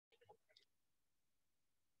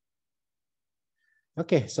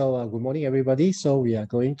Okay, so good morning, everybody. So we are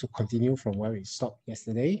going to continue from where we stopped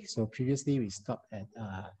yesterday. So previously we stopped at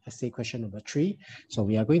essay question number 3. So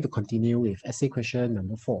we are going to continue with essay question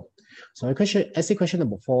number 4. So essay question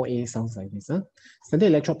number 4A sounds like this. Standard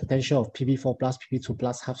electrode potential of Pb4 plus Pb2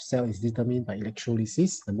 plus half cell is determined by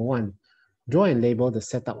electrolysis. Number 1, draw and label the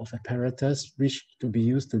setup of apparatus which to be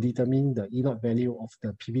used to determine the E0 value of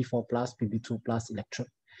the Pb4 plus Pb2 plus electrode.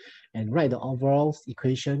 And write the overall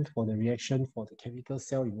equation for the reaction for the chemical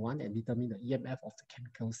cell in 1 and determine the EMF of the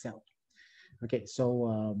chemical cell. Okay,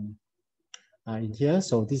 so in here,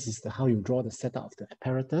 so this is how you draw the setup of the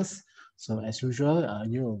apparatus. So as usual,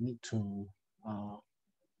 you will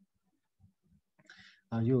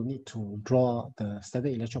need to draw the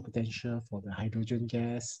standard electrode potential for the hydrogen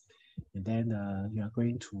gas, and then you are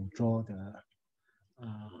going to draw the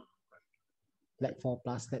Lead4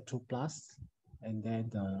 plus, Lead2 plus, and then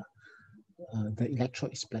the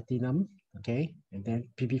electrode is platinum, okay, and then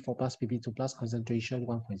Pb4 plus Pb2 plus concentration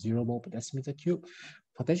 1.0 mole per decimeter cube.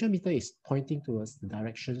 Potentiometer is pointing towards the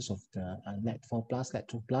directions of the Lead4 plus,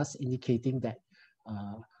 Lead2 plus, indicating that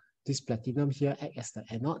this platinum here acts as the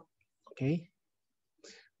anode, okay,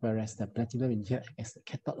 whereas the platinum in here acts as the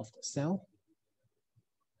cathode of the cell.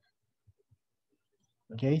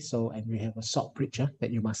 Okay, so and we have a salt bridge that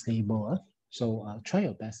you must label. So try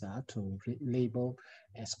your best to label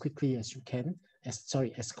as quickly as you can,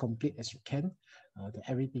 as complete as you can.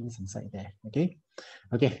 Everything's inside there. Okay,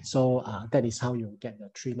 okay. So that is how you get the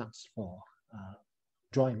 3 marks for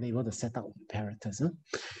draw and label the setup of the apparatus.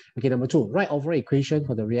 Okay, number 2, write overall equation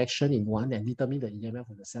for the reaction in 1 and determine the EMF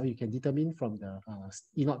of the cell. You can determine from the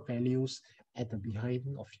E0 values at the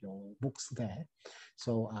behind of your books there.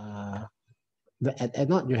 So at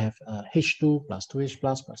anode, you have H2 plus 2H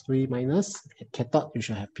plus 2E minus. At cathode, you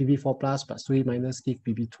should have Pb4 plus 2E minus give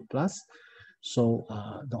Pb2 plus. So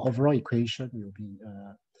the overall equation will be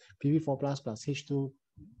Pb4 plus H2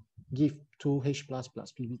 give 2H plus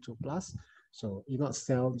Pb2 plus. So E0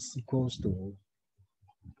 cell is equals to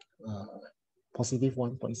positive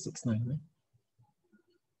 1.69.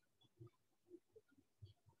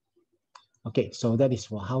 Okay, so that is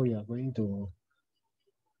for how we are going to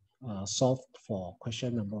solve for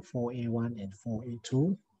question number 4A1 and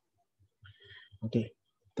 4A2. Okay,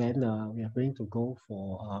 then we are going to go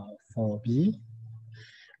for 4B.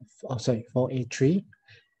 4A3.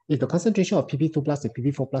 If the concentration of Pb2 plus and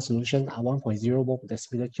Pb4 plus solution are 1.0 mole per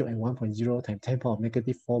decimeter cube and 1.0 times 10 power of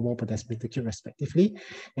negative 4 mole per decimeter cube respectively,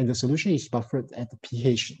 and the solution is buffered at the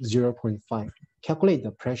pH 0.5, calculate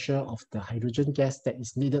the pressure of the hydrogen gas that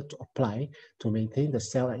is needed to apply to maintain the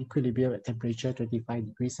cell at equilibrium at temperature 25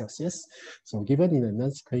 degrees Celsius. So given in the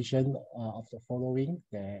Nernst equation of the following,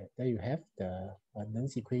 there you have the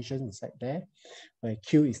Nernst equation inside there, where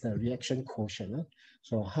Q is the reaction quotient.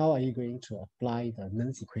 So how are you going to apply the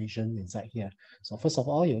Nernst equation inside here? So first of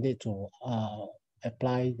all, you need to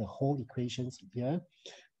apply the whole equations here,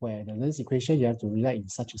 where the Nernst equation you have to rewrite in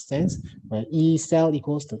such a sense, where E cell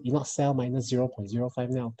equals to E0 cell minus 0.05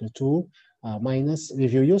 now to 2 minus,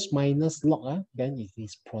 if you use minus log, then it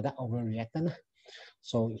is product over reactant.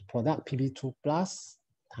 So it's product Pb2 plus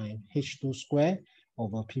times H2 square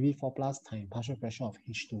over Pb4 plus times partial pressure of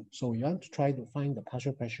H2. So you want to try to find the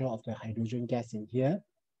partial pressure of the hydrogen gas in here.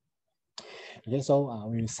 Okay, so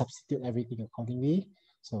we will substitute everything accordingly.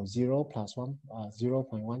 So 0 plus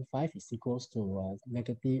 0.15 is equals to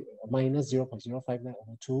minus 0.059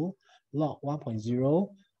 over 2 log 1.0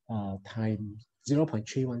 times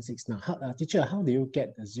 0.316. Now, teacher, how do you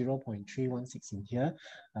get the 0.316 in here?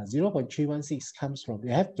 0.316 comes from, you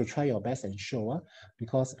have to try your best and show,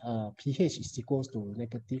 because pH is equals to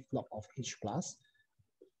negative log of H plus.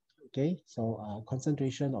 Okay, so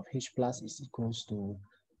concentration of H plus is equals to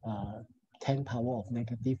 10 power of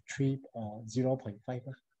negative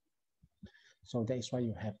 0.5. So that is why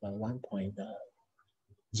you have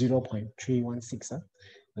 0.316.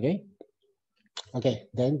 Okay. Okay,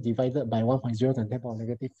 then divided by 1.0 times 10 power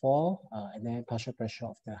negative 4, and then partial pressure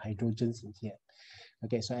of the hydrogens in here.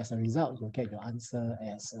 Okay, so as a result, you'll get your answer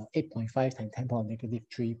as 8.5 times 10 power negative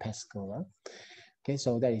 3 Pascal. Okay,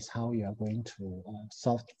 so that is how you are going to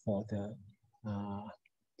solve for the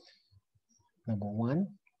number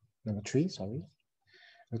 3, sorry.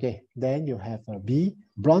 Okay, then you have B.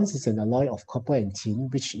 Bronze is an alloy of copper and tin,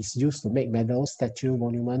 which is used to make medal, statue,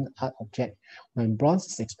 monument, art object. When bronze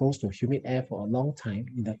is exposed to humid air for a long time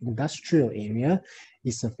in the industrial area,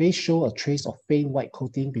 its surface shows a trace of faint white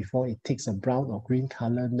coating before it takes a brown or green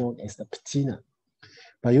color known as the patina.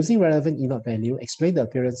 By using relevant E0 value, explain the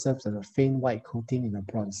appearances of the faint white coating in the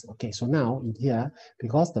bronze. Okay, so now in here,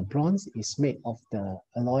 because the bronze is made of the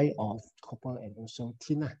alloy of copper and also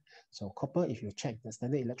tin. So copper, if you check the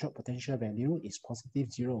standard electrode potential value is positive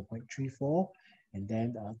 0.34, and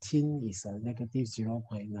then tin is negative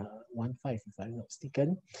 0.15 if I'm not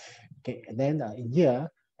mistaken. Okay, and then in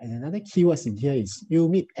here, and another keywords in here is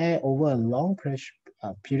humid air over a long pressure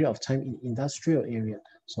period of time in industrial area.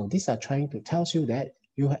 So these are trying to tell you that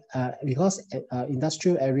you because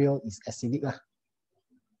industrial area is acidic.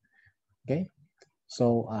 Okay,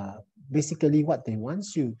 so basically what they want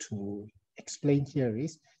you to explain here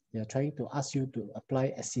is they are trying to ask you to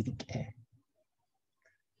apply acidic air.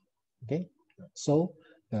 Okay, so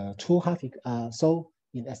the two half so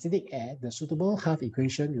in acidic air, the suitable half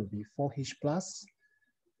equation will be 4H plus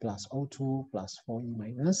O2 plus 4E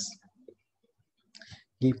minus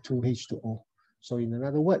give 2H2O. So in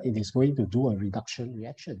another word, it is going to do a reduction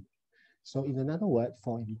reaction. So in another word,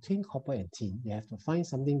 for between copper and tin, you have to find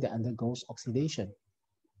something that undergoes oxidation.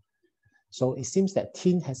 So it seems that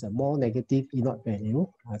tin has a more negative E0 value,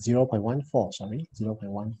 0.14, sorry,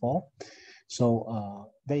 0.14. So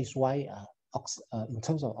that is why in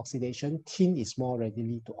terms of oxidation, tin is more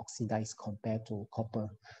readily to oxidize compared to copper.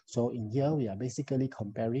 So in here, we are basically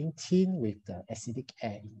comparing tin with the acidic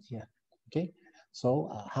air in here. Okay, so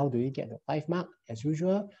how do you get the 5 mark? As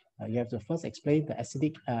usual, you have to first explain the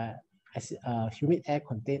acidic, humid air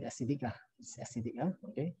contain acidic, it's acidic,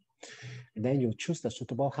 okay? And then you choose the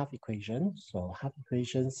suitable half equation. So half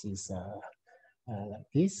equations is like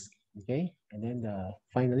this, okay? And then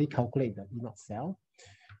finally calculate the E0 cell.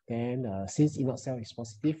 Then since E0 cell is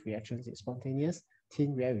positive, reactions is spontaneous,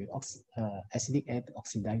 tin react with acidic air to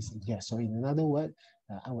oxidize in here. So in another word,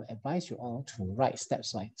 I would advise you all to write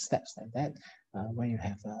steps like that, where you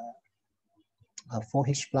have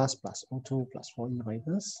 4H plus O2 plus 4E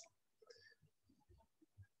minus,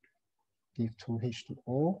 give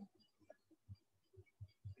 2H2O.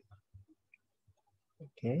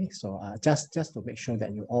 Okay, so just to make sure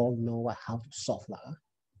that you all know how to solve.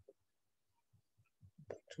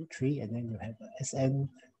 2, 3, and then you have Sn,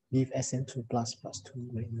 give Sn2 plus 2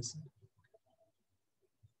 minus.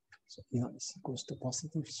 So E0 is equals to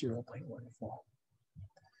positive 0.14.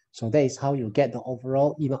 So that is how you get the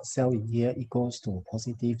overall E0 cell in here equals to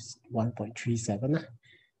positive 1.37.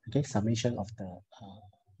 Okay, summation of the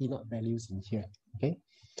E0 values in here. Okay,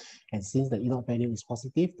 and since the E0 value is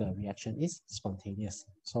positive, the reaction is spontaneous.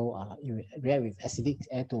 So you react with acidic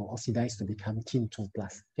air to oxidize to become tin 2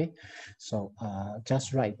 plus. Okay, so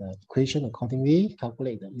just write the equation accordingly,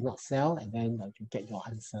 calculate the E0 cell, and then you get your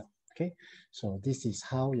answer. Okay, so this is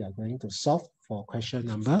how you are going to solve for question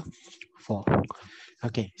number 4.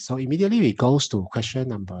 Okay, so immediately we goes to question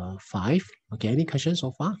number 5. Okay, any questions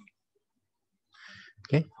so far?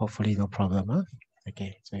 Okay, hopefully no problem.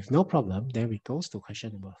 Okay, so if no problem, then we goes to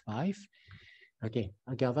question number 5. Okay,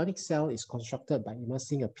 a galvanic cell is constructed by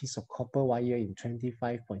immersing a piece of copper wire in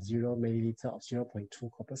 25.0 milliliter of 0.2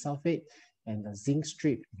 copper sulfate and a zinc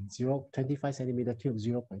strip in 25 centimeter cube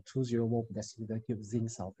 0.20 mole per decimeter cube zinc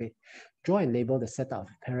sulfate. Draw and label the setup of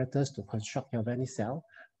apparatus to construct galvanic cell.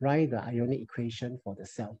 Write the ionic equation for the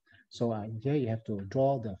cell. So in here you have to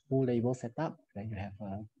draw the full label setup. Then you have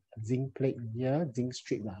a zinc plate in here, zinc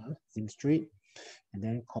strip, and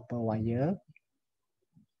then copper wire.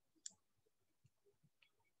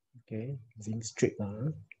 Okay, zinc strip.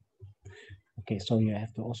 Okay, so you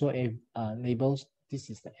have to also label, this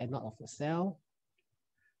is the anode of the cell.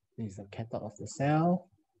 This is the cathode of the cell.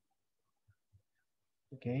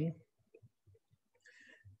 Okay.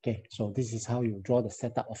 Okay, so this is how you draw the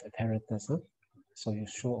setup of apparatus. So you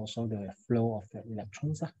show also the flow of the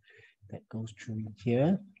electrons that goes through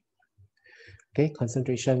here. Okay,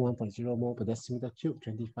 concentration 1.0 mole per decimeter cube,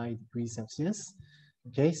 25 degrees Celsius.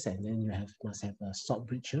 Okay, and then you must have a salt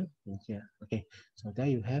bridge in here. Okay, so there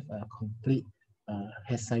you have a complete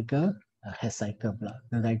head cycle,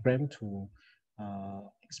 the diagram to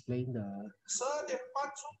explain the.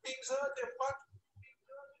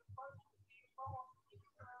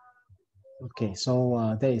 Okay,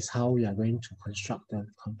 so that is how we are going to construct the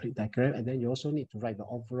complete diagram, and then you also need to write the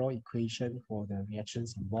overall equation for the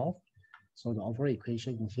reactions involved. So the overall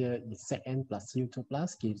equation in here is Zn plus Cu2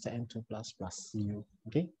 plus gives Zn2 plus Cu.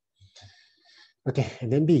 Okay. Okay,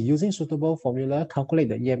 and then B, using suitable formula, calculate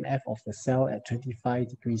the EMF of the cell at 25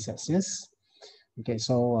 degrees Celsius. Okay,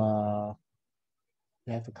 so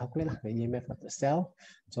you have to calculate the EMF of the cell.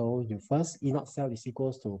 So you first, E0 cell is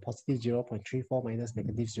equals to positive 0.34 minus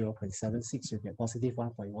negative 0.76, you get positive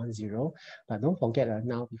 1.10. But don't forget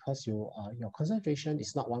now, because your concentration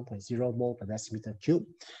is not 1.0 mole per decimeter cube,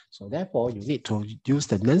 so therefore you need to use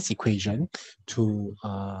the Nernst equation to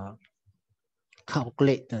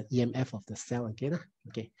calculate the EMF of the cell again.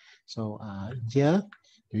 Okay, so here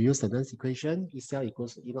you use the Nernst equation. E cell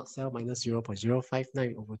equals to E0 cell minus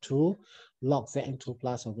 0.059 over 2 log Zn2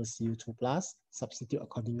 plus over Cu2 plus. Substitute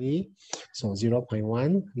accordingly. So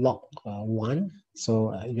 0.1 log 1.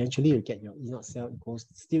 So eventually you get your E0 cell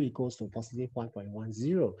still equals to positive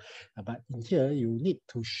 1.10. But in here you need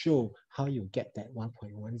to show how you get that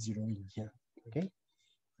 1.10 in here. Okay.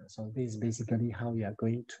 So this is basically how you are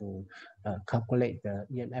going to calculate the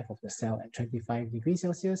EMF of the cell at 25 degrees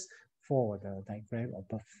Celsius for the diagram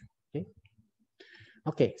above. Okay.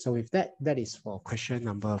 Okay, so with that, that is for question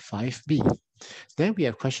number 5B. Then we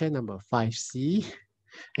have question number 5C.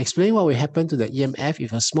 Explain what will happen to the EMF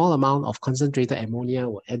if a small amount of concentrated ammonia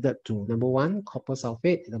were added to number 1, copper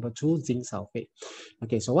sulfate, number 2, zinc sulfate.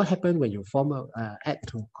 Okay, so what happened when you form add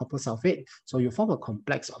to copper sulfate? So you form a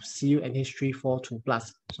complex of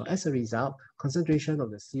CuNH342+. So as a result, concentration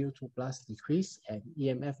of the Cu2+ decrease and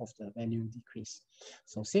EMF of the value decrease.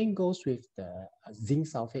 So same goes with the zinc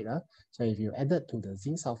sulfate. So if you add it to the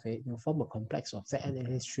zinc sulfate, you form a complex of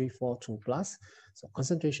ZnNH342+. So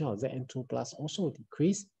concentration of Zn2+ also decrease.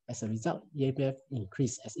 As a result, EMF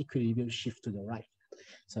increase as equilibrium shift to the right.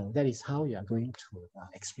 So that is how you are going to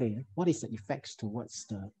explain what is the effects towards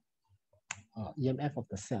the EMF of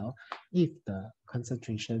the cell if the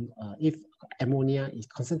concentration, if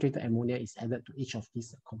concentrated ammonia is added to each of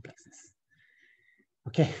these complexes.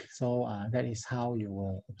 Okay, so that is how you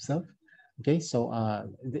will observe. Okay, so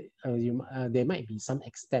there might be some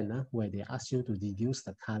extent where they ask you to deduce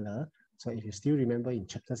the color. So if you still remember in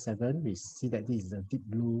chapter 7, we see that this is the deep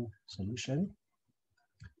blue solution.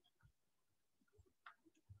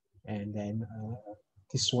 And then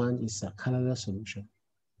this one is a colorless solution.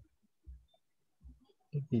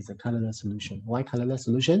 This is a colorless solution. Why colorless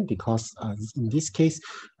solution? Because in this case,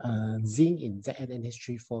 zinc in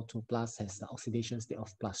ZnNH342+ has the oxidation state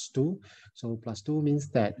of +2. So +2 means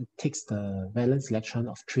that it takes the valence electron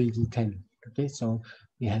of 3d10. Okay, so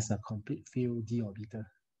it has a complete field d orbital.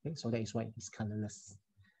 Okay, so that is why it is colorless.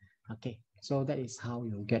 Okay, so that is how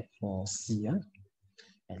you get for C. And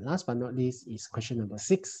last but not least is question number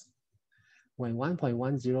 6. When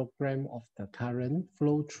 1.10 gram of the current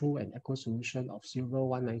flow through an aqueous solution of silver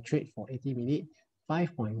 1 nitrate for 80 minutes,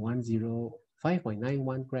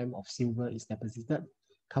 5.91 gram of silver is deposited.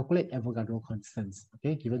 Calculate Avogadro constants.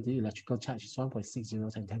 Okay, given the electrical charge is 1.60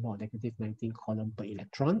 times 10 power negative 19 coulomb per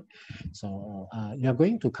electron. So you are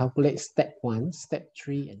going to calculate step 1, step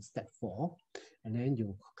 3, and step 4, and then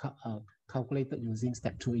you calculate it using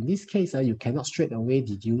step 2. In this case, you cannot straight away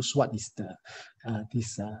deduce what is the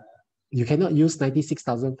you cannot use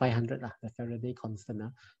 96,500, the Faraday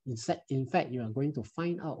constant. In fact, you are going to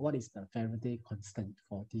find out what is the Faraday constant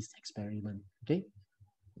for this experiment. Okay.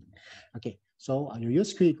 Okay. So you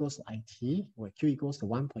use Q equals to IT, where Q equals to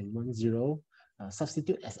 1.10.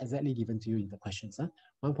 Substitute as exactly given to you in the questions.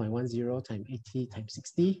 1.10 times 80 times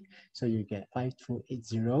 60. So you get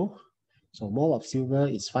 5280. So mole of silver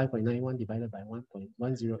is 5.91 divided by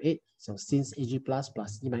 1.108. So since Ag plus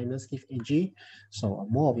E minus give Ag, so a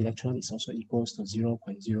mole of electron is also equals to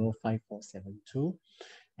 0.05472.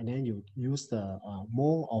 And then you use the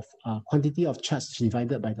mole of quantity of charge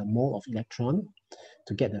divided by the mole of electron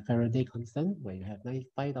to get the Faraday constant, where you have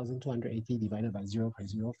 5,280 divided by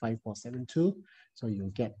 0.05472. So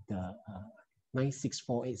you get the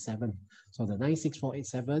 96487. So the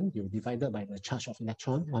 96487, you divided by the charge of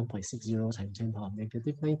electron, 1.60 times 10 power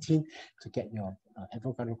negative 19, to get your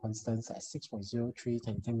Avogadro constants at 6.03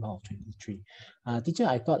 times 10 power 23. Teacher,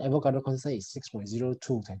 I thought Avogadro constant is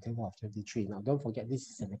 6.02 times 10 power 23. Now, don't forget, this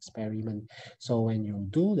is an experiment. So when you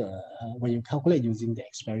do when you calculate using the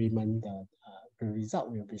experiment, the result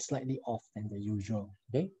will be slightly off than the usual.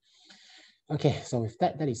 Okay. Okay. So with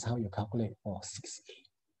that, that is how you calculate for 6A.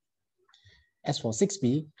 As for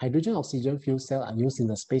 6B, hydrogen-oxygen fuel cell are used in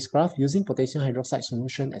the spacecraft. Using potassium hydroxide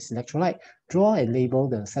solution as electrolyte, draw and label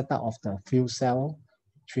the setup of the fuel cell,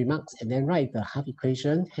 3 marks, and then write the half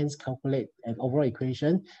equation, hence calculate an overall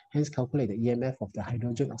equation, hence calculate the EMF of the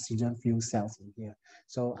hydrogen-oxygen fuel cells in here.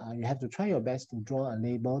 So you have to try your best to draw a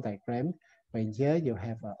label diagram. When here you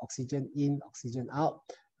have oxygen in, oxygen out,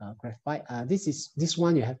 graphite. This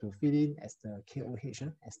one you have to fill in as the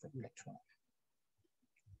KOH, as the electron.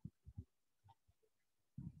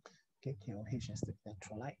 Okay, KOH as the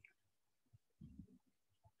electrolyte.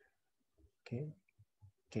 Okay,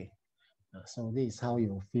 So this is how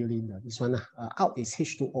you fill in this one. Out is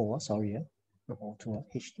H2O, sorry, not O2,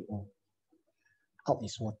 H2O. Out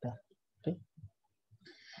is water. Okay.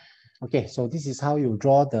 Okay, so this is how you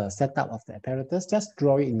draw the setup of the apparatus. Just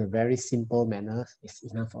draw it in a very simple manner. It's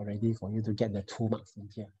enough already for you to get the 2 marks in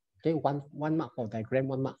here. Okay, one mark for diagram,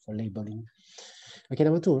 1 mark for labeling. Okay,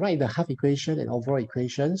 number 2, write the half equation and overall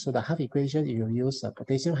equation. So the half equation, you will use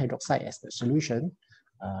potassium hydroxide as the solution.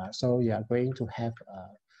 So you are going to have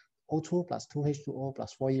O2 plus 2H2O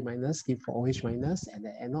plus 4E minus give 4OH minus, and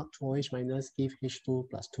then N0 2OH minus give H2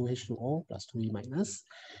 plus 2H2O plus 2E minus.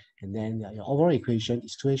 And then your overall equation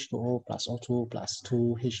is 2H2O plus O2 plus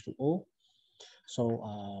 2H2O.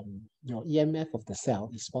 So your EMF of the cell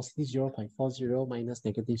is positive 0.40 minus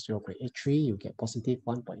negative 0.83. You get positive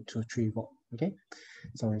 1.23 volt. Okay.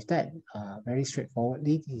 So with that, very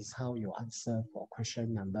straightforwardly, this is how you answer for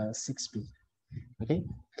question number 6B. Okay.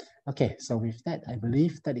 Okay, so with that, I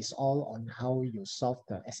believe that is all on how you solve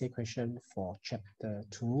the essay question for chapter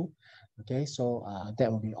 2. Okay, so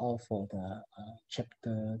that will be all for the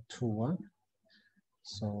chapter 2.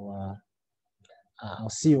 So I'll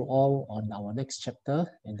see you all on our next chapter,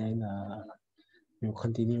 and then we'll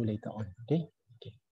continue later on. Okay.